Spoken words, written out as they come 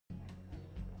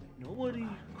Nobody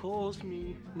calls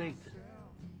me Nathan.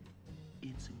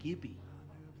 It's Gibby.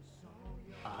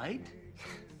 Aight?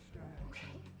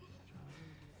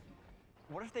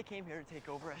 What if they came here to take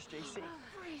over SJC?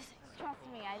 Trust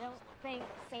me, I don't think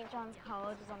St. John's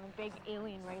College is on the big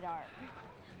alien radar.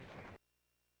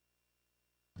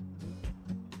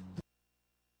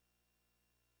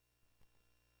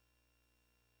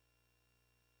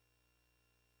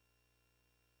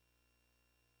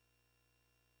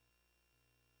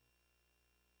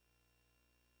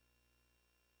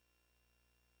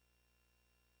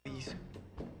 Please,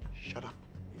 shut up.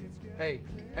 Hey,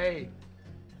 hey.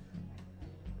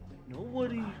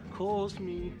 Nobody calls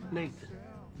me Nathan.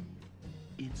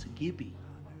 It's Gibby.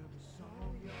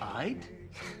 Aight?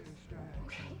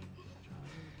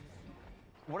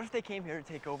 What if they came here to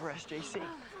take over SJC?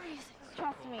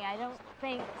 Trust me, I don't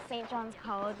think St. John's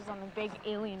College is on the big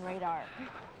alien radar.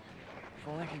 If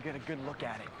only I could get a good look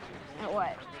at it. At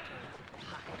what?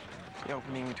 The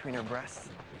opening between her breasts.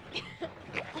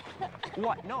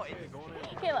 What? No, it...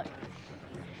 Hey, look.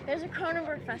 There's a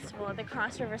Cronenberg festival at the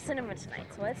Cross River Cinema tonight,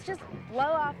 so let's just blow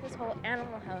off this whole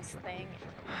Animal House thing,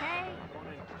 okay?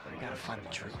 I gotta find the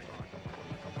truth.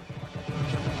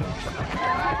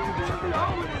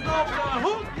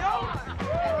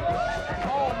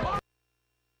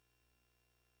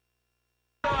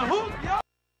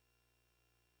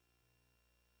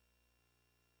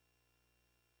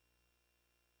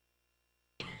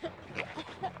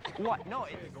 What? No,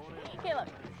 it... Hey, look.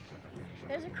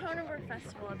 There's a Cronenberg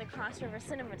festival at the Cross River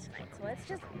Cinema tonight, so let's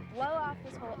just blow off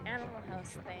this whole Animal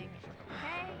House thing,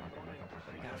 okay?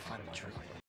 I gotta find the truth.